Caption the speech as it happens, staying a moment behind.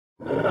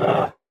We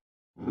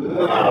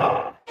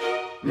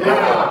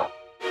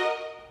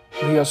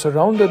are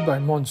surrounded by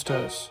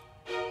monsters.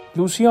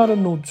 Luciano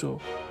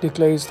Nuzzo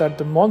declares that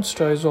the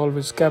monster is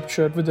always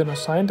captured within a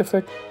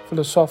scientific,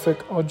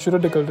 philosophic, or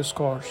juridical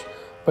discourse,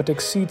 but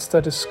exceeds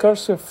the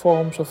discursive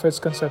forms of its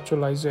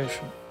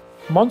conceptualization.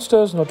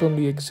 Monsters not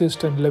only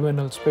exist in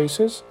liminal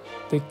spaces,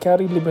 they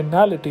carry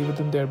liminality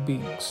within their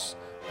beings,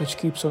 which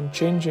keeps on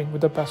changing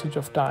with the passage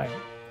of time.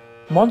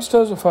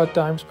 Monsters of our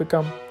times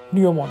become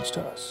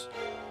neo-monsters,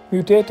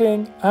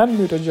 mutating and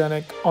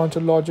mutagenic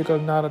ontological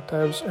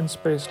narratives in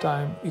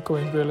space-time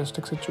echoing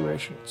realistic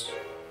situations.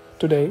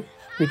 Today,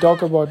 we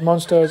talk about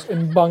monsters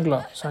in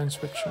Bangla science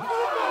fiction.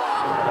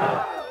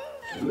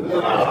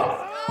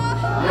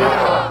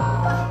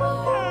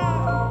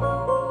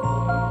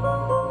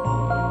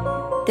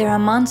 There are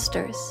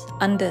monsters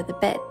under the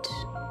bed.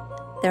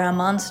 There are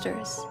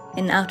monsters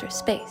in outer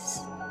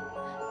space.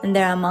 And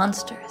there are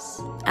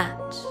monsters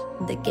at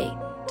the gate.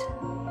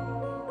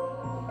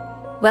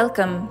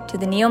 Welcome to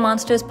the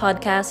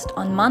Neo-Monsters-podcast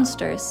on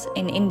monsters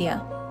in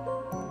India.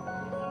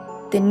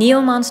 The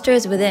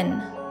Neo-Monsters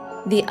Within,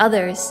 the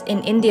Others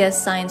in India's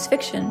Science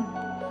Fiction,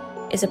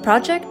 is a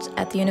project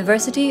at the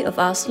University of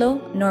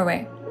Oslo,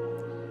 Norway.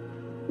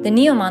 The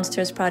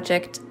Neo-Monsters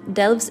project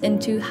delves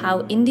into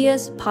how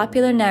India's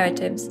popular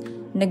narratives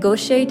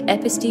negotiate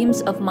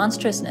epistemes of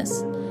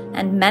monstrousness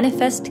and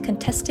manifest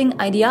contesting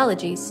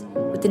ideologies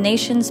with the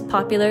nation's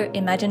popular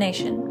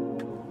imagination.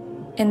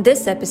 In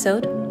this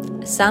episode,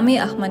 Sami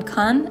Ahmad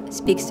Khan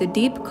speaks to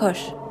Dip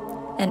Ghosh,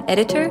 an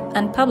editor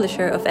and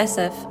publisher of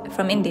SF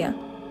from India.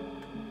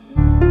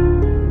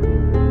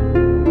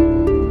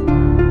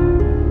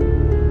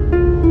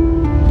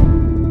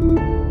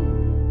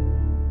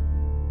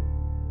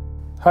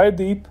 Hi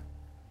Deep,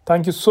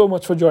 thank you so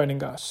much for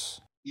joining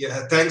us.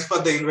 Yeah, thanks for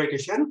the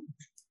invitation.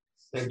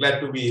 I'm glad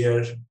to be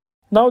here.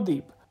 Now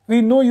Deep,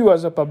 we know you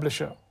as a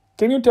publisher.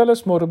 Can you tell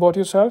us more about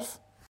yourself?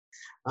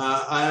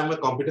 I am a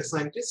computer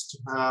scientist,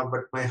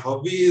 but my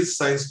hobby is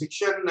science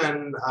fiction,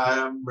 and I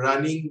am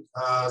running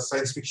a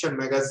science fiction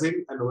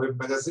magazine and web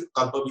magazine,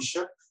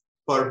 Kalpabiswa,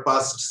 for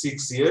past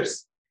 6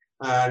 years.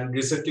 And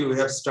recently we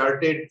have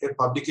started a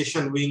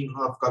publication wing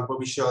of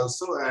Kalpabiswa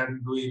also,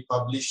 and we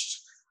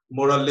published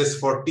more or less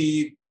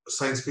 40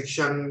 science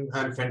fiction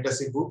and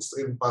fantasy books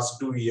in past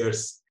 2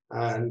 years.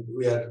 And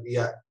we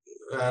are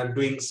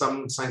doing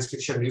some science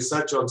fiction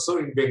research also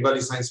in Bengali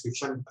science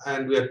fiction,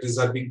 and we are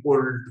preserving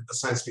old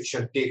science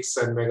fiction texts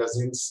and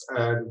magazines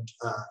and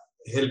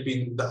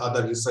helping the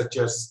other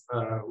researchers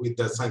with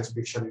the science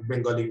fiction,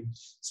 Bengali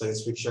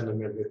science fiction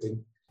and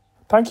everything.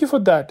 Thank you for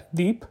that,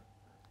 Deep.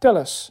 Tell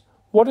us,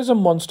 what is a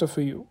monster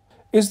for you?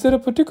 Is there a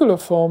particular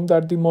form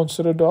that the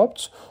monster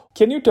adopts?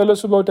 Can you tell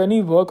us about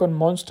any work on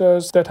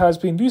monsters that has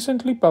been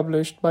recently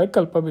published by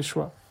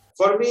Kalpabiswa?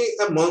 For me,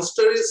 a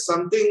monster is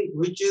something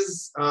which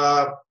is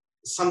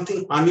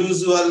something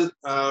unusual,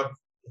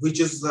 which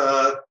is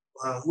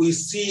we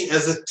see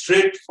as a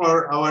threat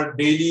for our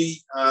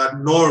daily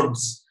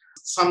norms.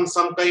 Some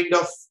kind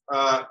of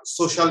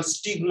social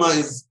stigma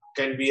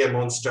can be a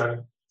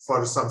monster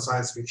for some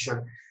science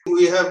fiction.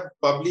 We have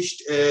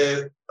published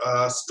a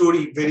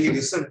story very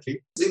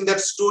recently. In that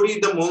story,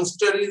 the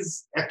monster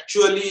is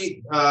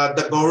actually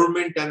the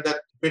government and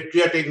that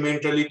patriotic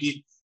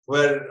mentality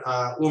where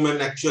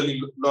women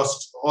actually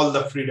lost all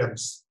the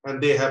freedoms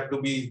and they have to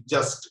be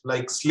just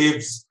like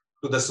slaves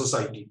to the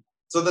society.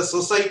 So the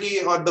society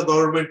or the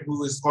government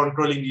who is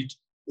controlling it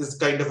is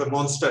kind of a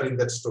monster in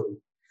that story.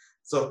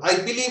 So I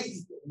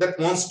believe that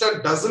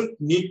monster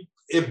doesn't need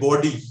a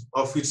body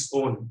of its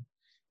own.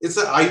 It's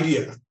an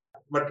idea.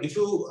 But if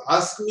you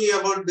ask me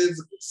about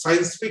this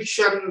science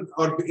fiction,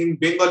 or in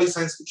Bengali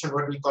science fiction,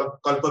 what we call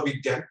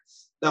Kalpabigyan,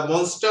 the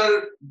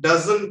monster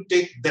doesn't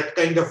take that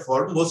kind of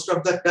form. Most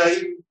of the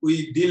time,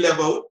 we deal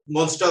about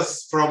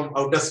monsters from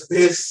outer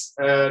space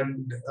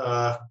and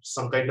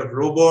some kind of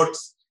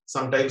robots,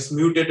 sometimes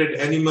mutated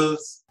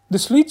animals.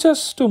 This leads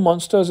us to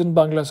monsters in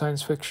Bangla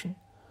science fiction.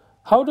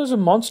 How does a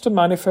monster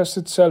manifest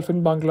itself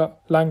in Bangla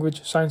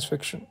language science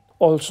fiction?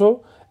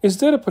 Also, is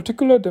there a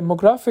particular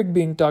demographic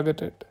being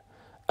targeted?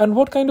 And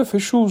what kind of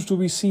issues do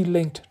we see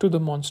linked to the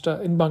monster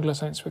in Bangla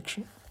science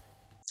fiction?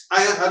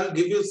 I'll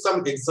give you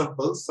some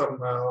examples,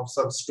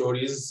 some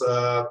stories,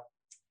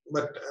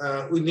 but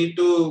we need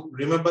to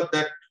remember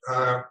that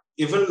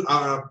even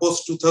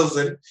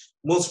post-2000,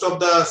 most of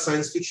the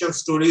science fiction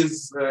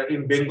stories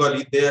in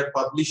Bengali, they are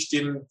published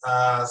in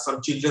some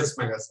children's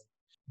magazine.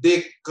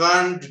 They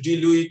can't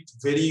deal with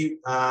very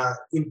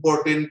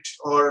important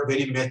or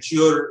very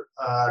mature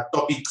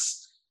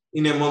topics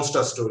in a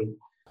monster story.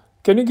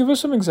 Can you give us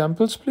some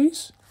examples,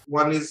 please?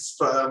 One is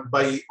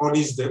by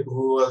Onish Dev,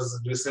 who was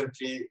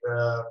recently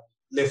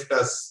left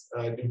us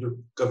due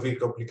to COVID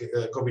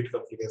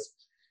complications.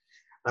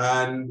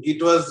 And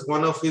it was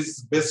one of his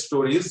best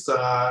stories,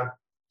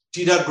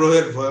 Tira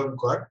Groher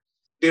Bhayankar,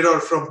 Terror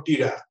from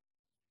Tira.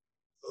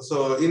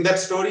 So in that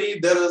story,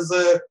 there was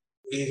a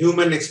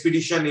human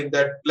expedition in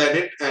that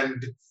planet,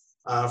 and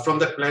from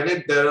that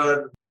planet, there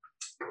are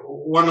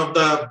one of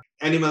the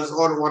animals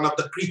or one of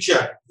the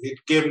creature.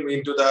 It came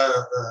into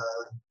the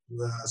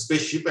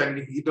spaceship, and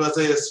it was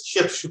a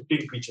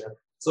shape-shifting creature.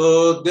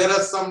 So there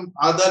are some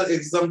other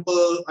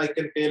example I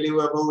can tell you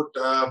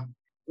about.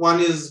 One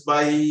is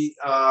by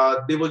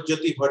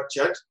Devajyoti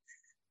Bhattacharya,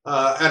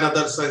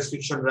 another science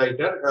fiction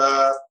writer.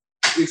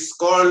 It's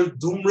called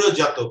Dhumra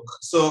Jatak.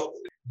 So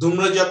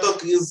Dhumra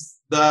Jatak is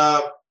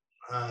the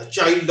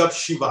child of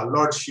Shiva,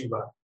 Lord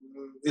Shiva.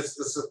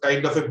 It's a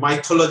kind of a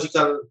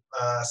mythological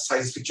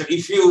science fiction.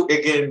 If you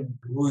again,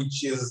 who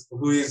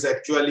is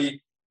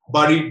actually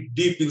buried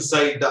deep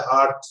inside the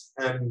earth,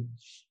 and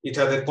it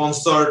has a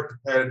consort,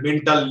 a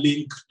mental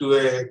link to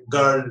a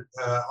girl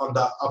on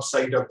the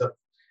upside of the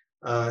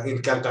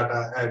in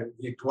Calcutta, and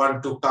it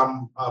want to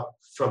come up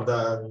from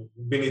the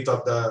beneath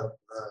of the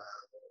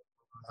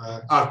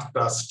earth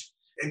crust.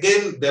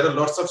 Again, there are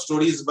lots of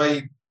stories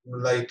by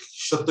like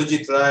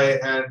Satyajit Ray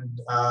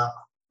and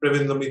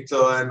Pravendra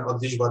Mitra and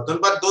Adhish Bardhan,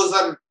 but those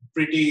are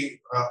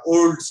pretty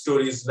old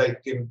stories,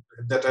 like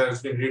that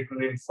has been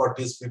written in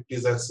 40s,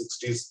 50s, and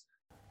 60s.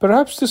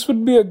 Perhaps this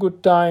would be a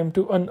good time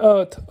to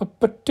unearth a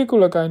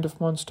particular kind of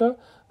monster,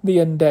 the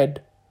undead.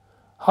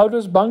 How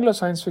does Bangla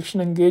science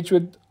fiction engage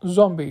with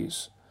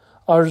zombies?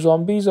 Are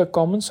zombies a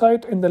common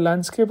sight in the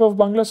landscape of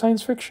Bangla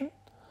science fiction?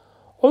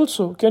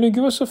 Also, can you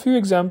give us a few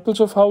examples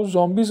of how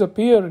zombies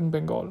appear in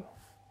Bengal?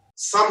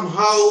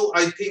 Somehow,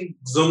 I think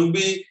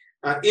zombie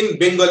in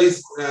Bengali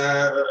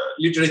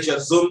literature,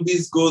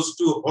 zombies goes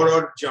to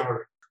horror genre.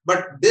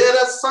 But there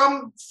are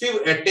some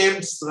few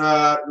attempts,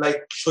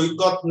 like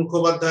Shoikat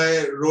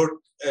Mukhopadhyay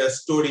wrote a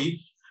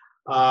story,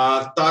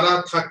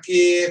 Tara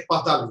Thake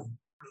Patal,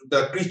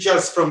 the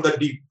creatures from the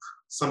deep,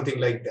 something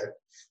like that.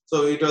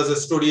 So it was a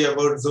story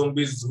about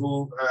zombies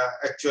who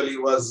actually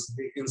was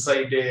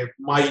inside a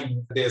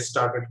mine. They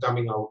started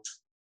coming out.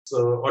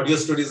 So audio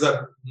stories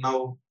are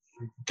now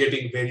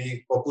getting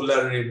very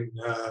popular in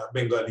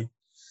Bengali.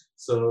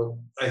 So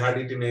I had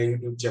it in a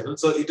YouTube channel.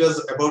 So it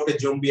was about a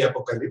zombie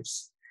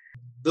apocalypse.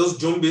 Those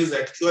zombies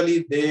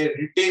actually, they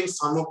retain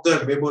some of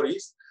their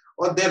memories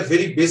or their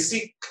very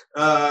basic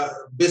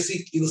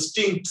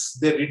instincts.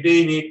 They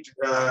retain it,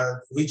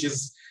 which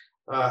is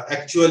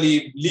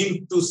actually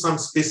linked to some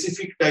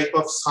specific type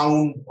of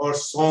sound or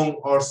song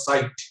or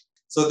sight.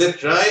 So they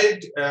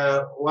tried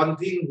one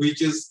thing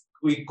which is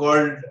we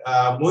called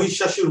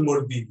Mohishashur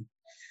Murdini.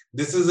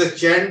 This is a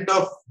chant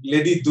of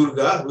Lady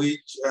Durga,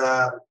 which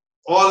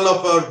all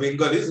of our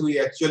Bengalis, we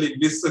actually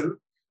listen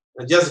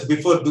just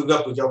before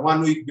Durga Puja,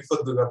 1 week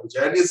before Durga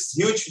Puja. And it's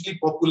hugely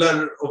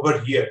popular over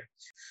here.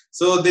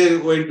 So they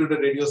went to the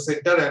radio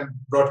center and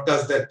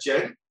broadcast that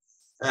chant.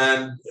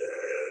 And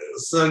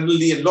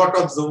suddenly a lot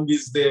of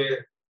zombies, they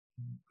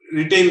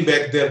retain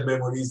back their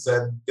memories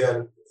and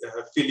their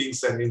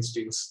feelings and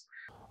instincts.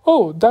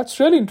 Oh, that's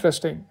really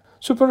interesting.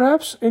 So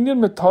perhaps Indian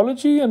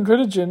mythology and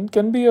religion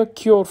can be a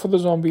cure for the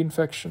zombie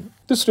infection.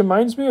 This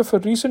reminds me of a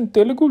recent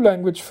Telugu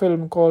language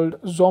film called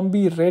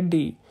Zombie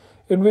Reddy,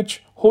 in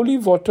which holy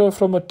water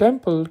from a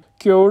temple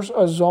cures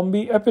a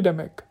zombie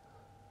epidemic.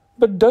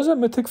 But does a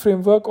mythic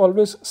framework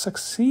always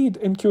succeed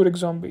in curing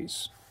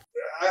zombies?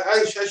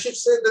 I should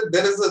say that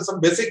there is some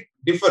basic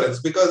difference,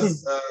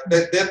 because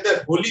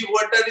that holy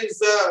water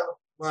is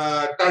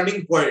a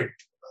turning point.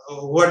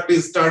 What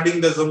is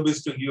turning the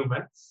zombies to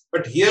human?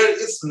 But here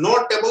it's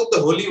not about the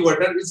holy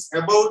water. It's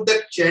about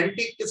the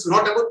chanting. It's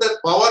not about the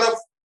power of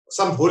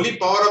some holy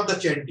power of the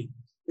chanting.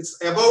 It's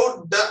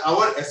about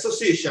our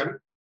association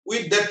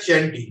with that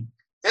chanting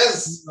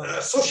as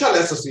social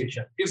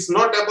association. It's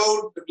not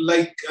about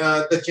like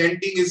the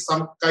chanting is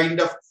some kind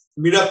of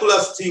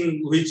miraculous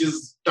thing which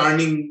is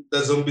turning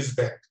the zombies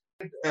back.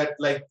 At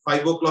like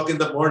 5 o'clock in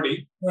the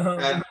morning,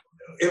 and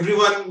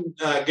everyone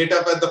get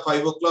up at the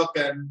 5 o'clock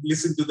and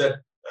listen to that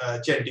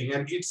chanting,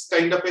 and it's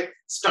kind of a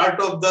start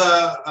of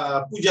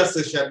the puja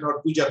session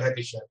or puja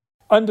vacation.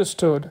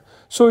 Understood.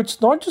 So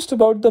it's not just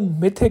about the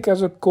mythic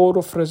as a core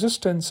of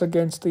resistance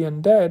against the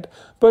undead,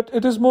 but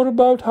it is more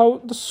about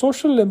how the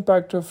social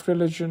impact of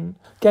religion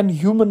can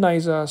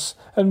humanize us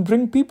and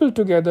bring people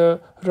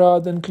together rather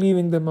than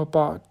cleaving them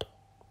apart.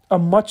 A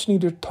much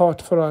needed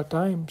thought for our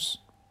times.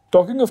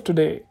 Talking of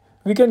today,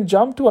 we can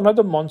jump to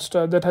another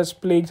monster that has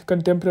plagued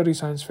contemporary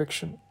science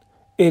fiction: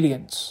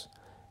 aliens.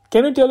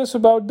 Can you tell us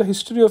about the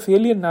history of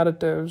alien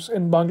narratives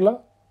in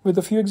Bangla with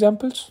a few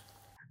examples?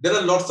 There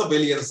are lots of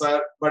aliens,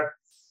 but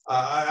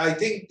I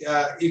think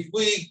if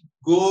we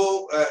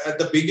go at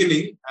the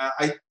beginning,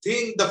 I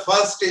think the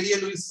first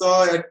alien we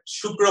saw at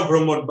Shukra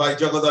Brahman by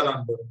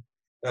Jagadananda.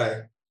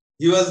 Right.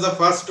 He was the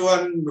first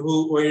one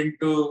who went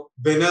to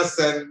Venus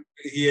and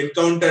he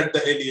encountered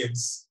the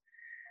aliens.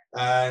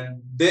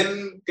 And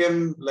then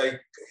came like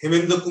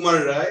Hemendra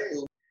Kumar Rai,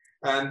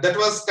 and that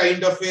was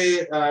kind of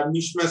a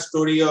mishmash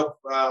story of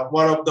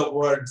War of the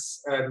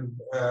Worlds and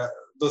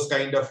those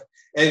kind of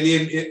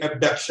alien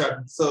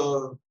abduction.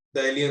 So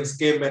the aliens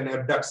came and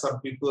abducted some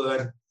people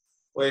and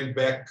went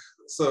back.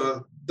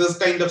 So those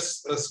kind of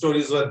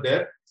stories were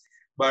there.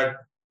 But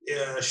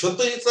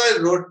Satyajit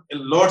Ray wrote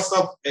lots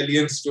of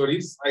alien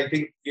stories. I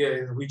think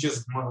which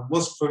is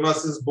most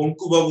famous is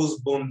Bonku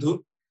Babu's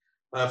Bondhu,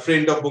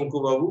 friend of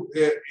Bonku Babu.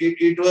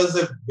 It was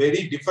a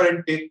very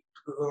different take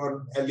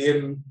on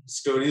alien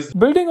stories.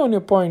 Building on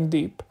your point,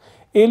 Deep,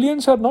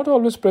 aliens are not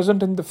always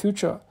present in the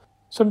future.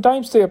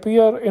 Sometimes they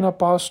appear in our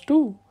past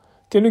too.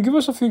 Can you give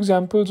us a few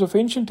examples of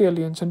ancient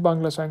aliens in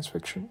Bangla science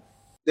fiction?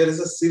 There is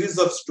a series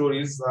of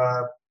stories.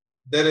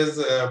 There is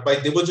by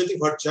Debojyoti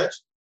Bhattacharya.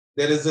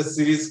 There is a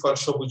series called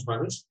Shobuj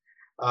Manush.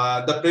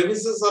 The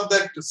premises of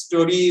that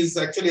story is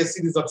actually a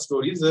series of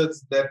stories.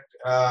 Is that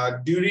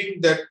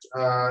during that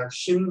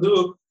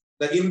Sindhu,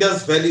 the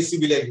Indus Valley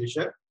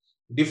civilization,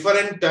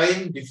 different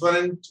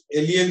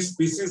alien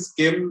species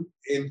came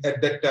in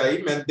at that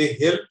time, and they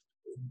helped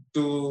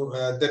to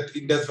that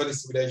Indus Valley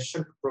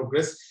civilization to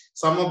progress.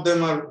 Some of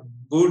them are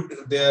good;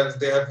 they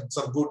have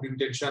some good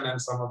intention,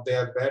 and some of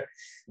them are bad,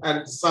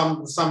 and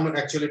some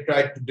actually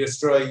tried to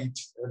destroy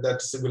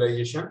that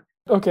civilization.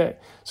 Okay,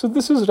 so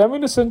this is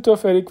reminiscent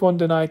of Eric von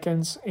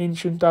Däniken's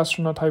ancient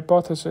astronaut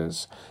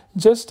hypothesis,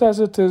 just as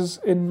it is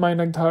in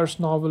Mainak Dhar's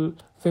novel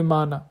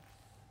Vimana.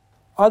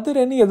 Are there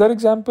any other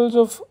examples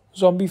of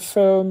zombie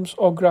films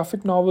or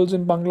graphic novels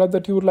in Bangla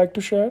that you would like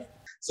to share?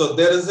 So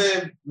there is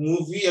a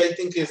movie, I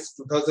think it's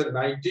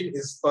 2019,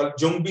 it's called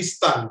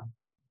Zombistan.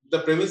 The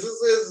premises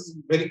is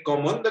very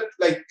common that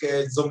like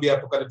zombie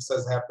apocalypse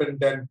has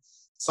happened and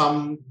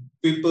some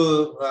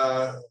people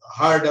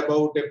heard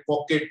about a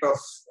pocket of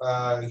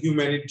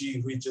humanity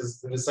which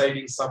is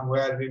residing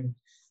somewhere in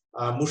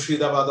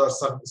Murshidabad or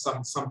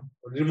some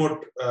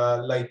remote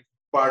like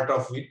part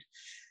of it.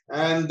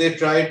 And they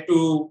tried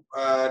to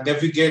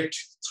navigate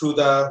through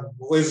the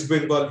West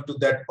Bengal to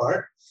that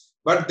part.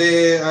 But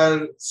they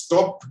are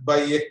stopped by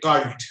a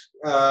cult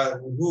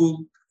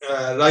who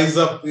rise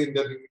up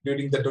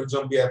during the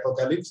zombie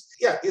apocalypse.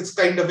 Yeah, it's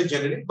kind of a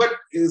generic, but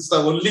it's the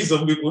only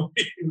zombie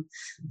movie in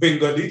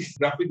Bengali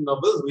graphic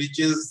novel, which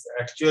is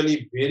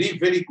actually very,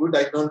 very good.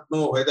 I don't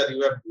know whether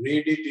you have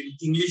read it in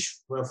English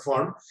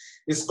form.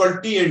 It's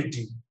called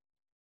TNT,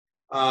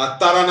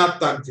 Taranath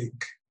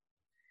Tantrik.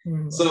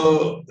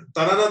 So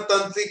Taranath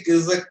Tantrik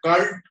is a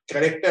cult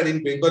character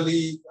in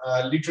Bengali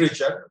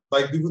literature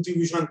by Vibhuti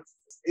Bhushan.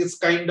 It's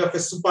kind of a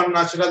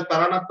supernatural.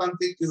 Taranath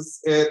Tantrik is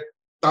a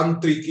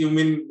tantric.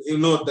 You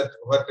know that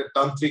what a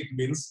tantric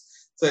means.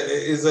 So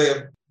is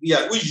a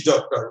witch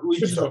doctor.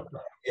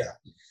 Yeah,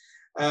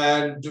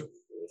 and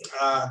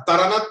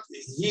Taranath,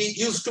 he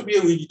used to be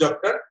a witch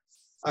doctor,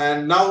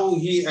 and now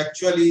he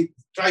actually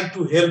tried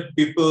to help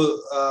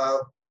people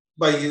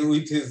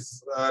with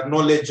his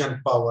knowledge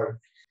and power.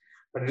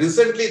 But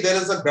recently, there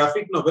is a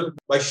graphic novel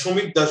by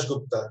Shomik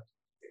Dasgupta.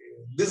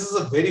 This is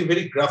a very,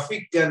 very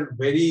graphic and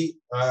very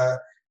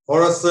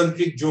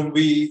horror-centric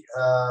zombie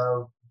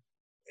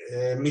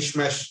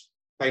mishmash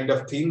kind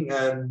of thing,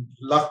 and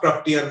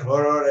Lovecraftian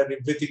horror and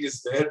everything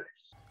is there.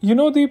 You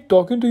know, Deep,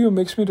 talking to you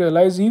makes me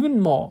realize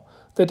even more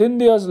that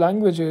India's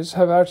languages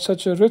have had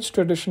such a rich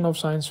tradition of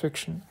science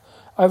fiction.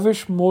 I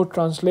wish more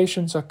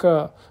translations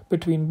occur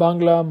between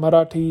Bangla,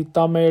 Marathi,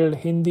 Tamil,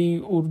 Hindi,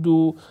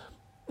 Urdu,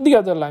 the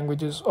other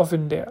languages of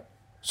India,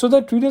 so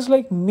that readers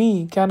like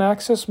me can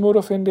access more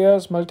of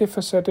India's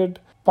multifaceted,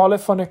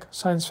 polyphonic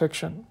science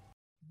fiction.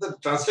 The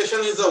translation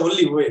is the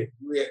only way.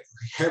 We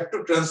have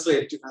to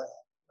translate.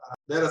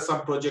 There are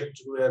some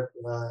projects we are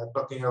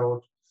talking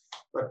about,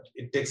 but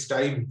it takes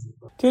time.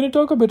 Can you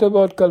talk a bit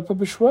about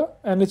Kalpabiswa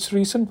and its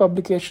recent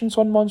publications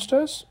on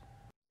monsters?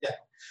 Yeah.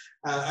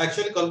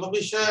 Actually,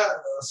 Kalpabiswa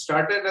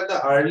started at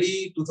the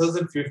early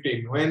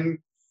 2015 when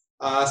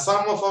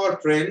some of our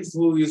friends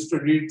who used to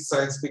read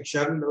science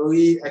fiction,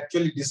 we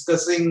actually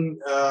discussing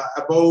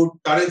about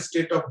current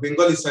state of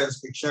Bengali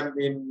science fiction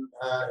in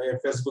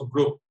a Facebook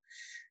group.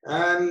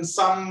 And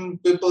some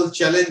people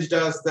challenged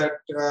us that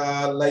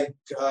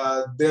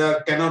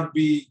there cannot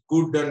be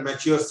good and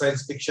mature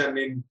science fiction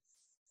in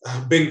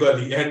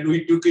Bengali, and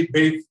we took it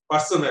very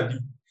personally.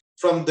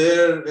 From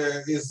there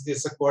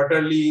is a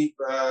quarterly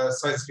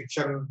science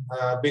fiction,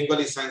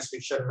 Bengali science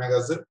fiction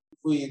magazine.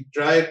 We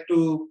tried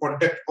to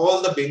contact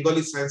all the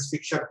Bengali science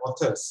fiction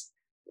authors.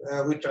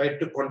 We tried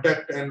to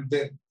contact and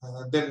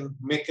then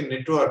make a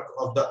network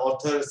of the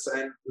authors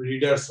and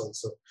readers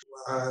also.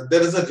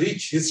 There is a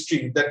rich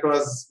history that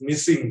was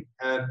missing,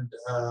 and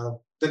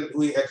then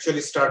we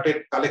actually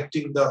started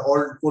collecting the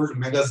old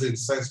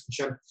magazines, science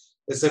fiction,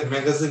 essay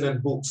magazine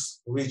and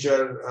books, which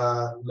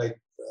are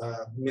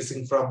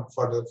missing for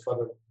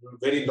a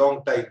very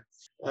long time.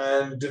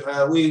 And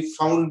we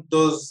found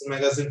those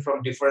magazines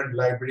from different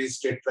libraries,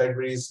 state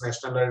libraries,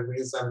 national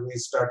libraries, and we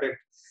started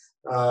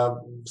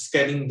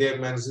scanning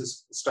them and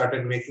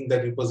started making the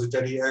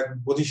repository.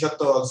 And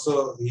Bodhisattva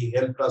also, he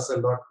helped us a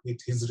lot with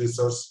his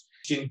research.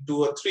 In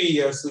 2 or 3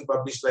 years, we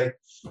published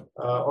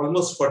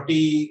almost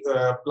 40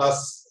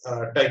 plus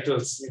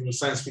titles in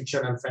science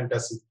fiction and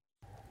fantasy.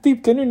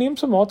 Deep, can you name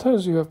some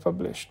authors you have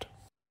published?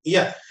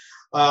 Yeah.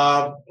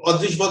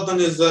 Adrish Bodhan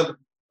is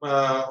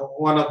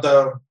one of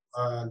the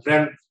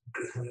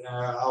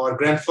our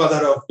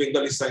grandfather of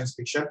Bengali science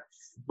fiction.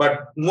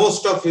 but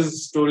most of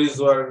his stories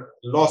were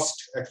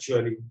lost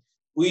actually.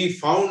 We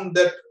found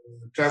that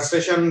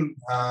translation,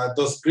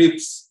 those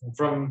scripts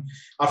from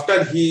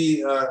after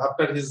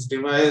his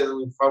demise,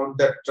 we found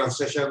that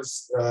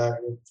translations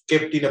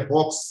kept in a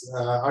box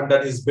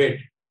under his bed,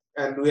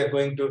 and we are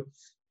going to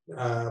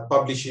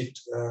publish it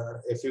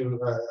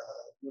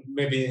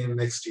maybe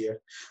next year.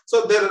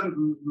 So there are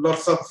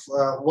lots of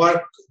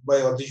work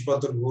by Adish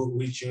Badur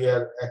which we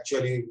are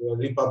actually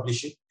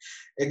republishing.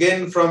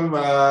 Again, from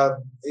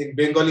in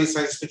Bengali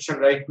science fiction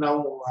right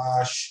now,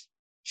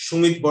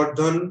 Sumit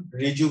Bardhan,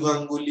 Riju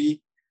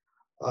Ganguly,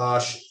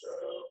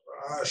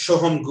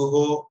 Shoham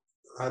Guho,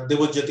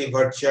 Devojyoti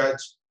Bhattacharya,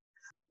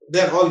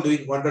 they are all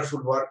doing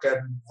wonderful work,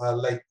 and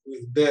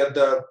they are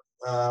the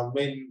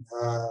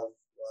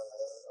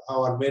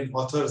our main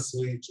authors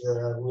which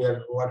we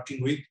are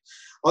working with.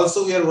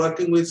 Also, we are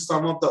working with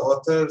some of the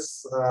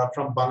authors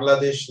from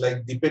Bangladesh,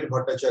 like Dip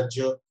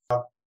Ghosh,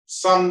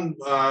 some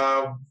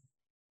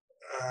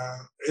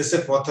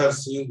SF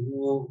authors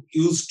who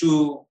used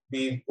to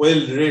be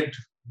well read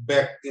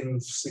back in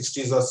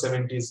 60s or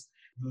 70s.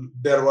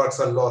 Their works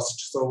are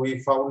lost. So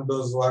we found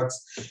those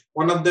works.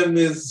 One of them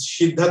is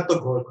Siddhartha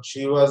Ghosh.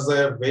 He was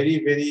a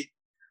very, very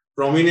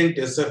prominent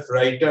SF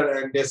writer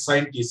and a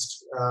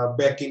scientist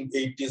back in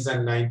 80s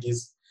and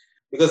 90s.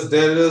 Because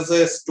there is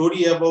a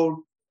story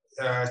about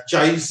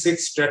child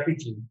sex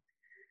trafficking.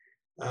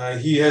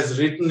 He has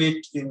written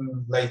it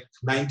in like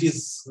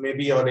 90s,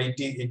 maybe, or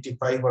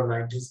 85 or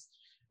 90s.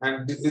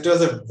 And it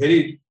was a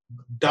very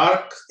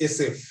dark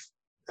SF.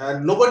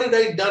 And nobody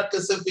writes dark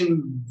SF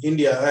in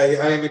India.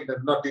 I mean,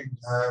 not in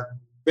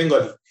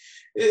Bengali.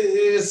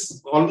 It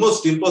is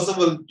almost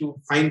impossible to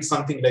find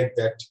something like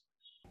that.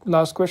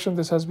 Last question.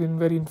 This has been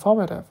very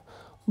informative.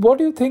 What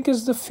do you think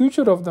is the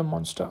future of the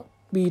monster?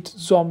 Be it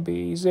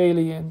zombies,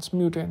 aliens,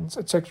 mutants,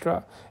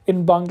 etc.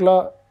 in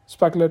Bangla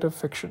speculative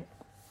fiction?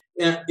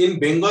 Yeah, in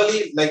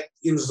Bengali, like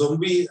in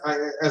zombie,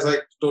 as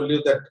I told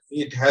you, that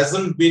it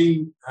hasn't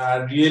been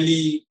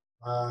really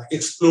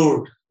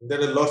explored. There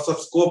are lots of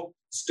scope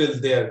still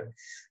there,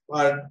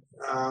 but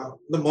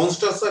the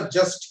monsters are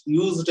just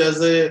used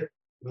as a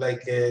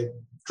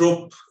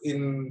trope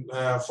in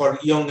for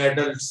young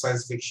adult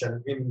science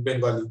fiction in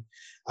Bengali.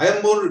 I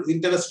am more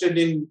interested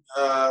in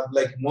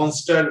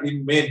monster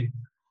in men,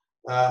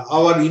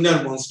 our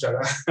inner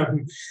monster.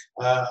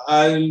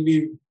 I will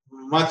be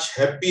much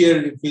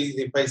happier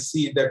if I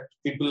see that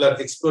people are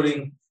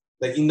exploring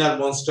the inner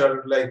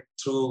monster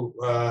through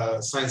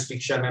science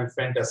fiction and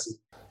fantasy.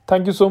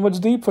 Thank you so much,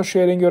 Deep, for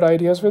sharing your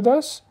ideas with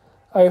us.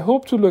 I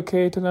hope to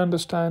locate and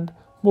understand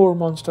more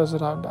monsters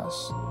around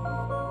us.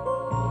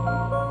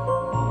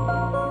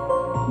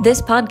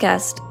 This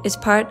podcast is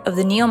part of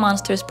the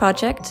Neo-Monsters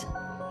project.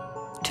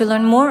 To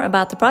learn more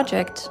about the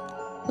project,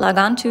 log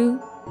on to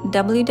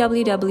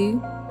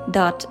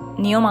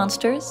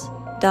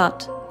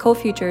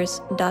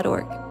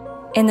www.neomonsters.cofutures.org.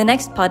 In the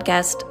next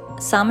podcast,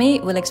 Sami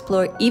will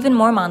explore even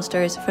more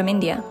monsters from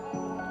India.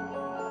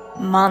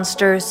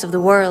 Monsters of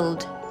the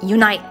world,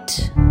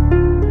 unite!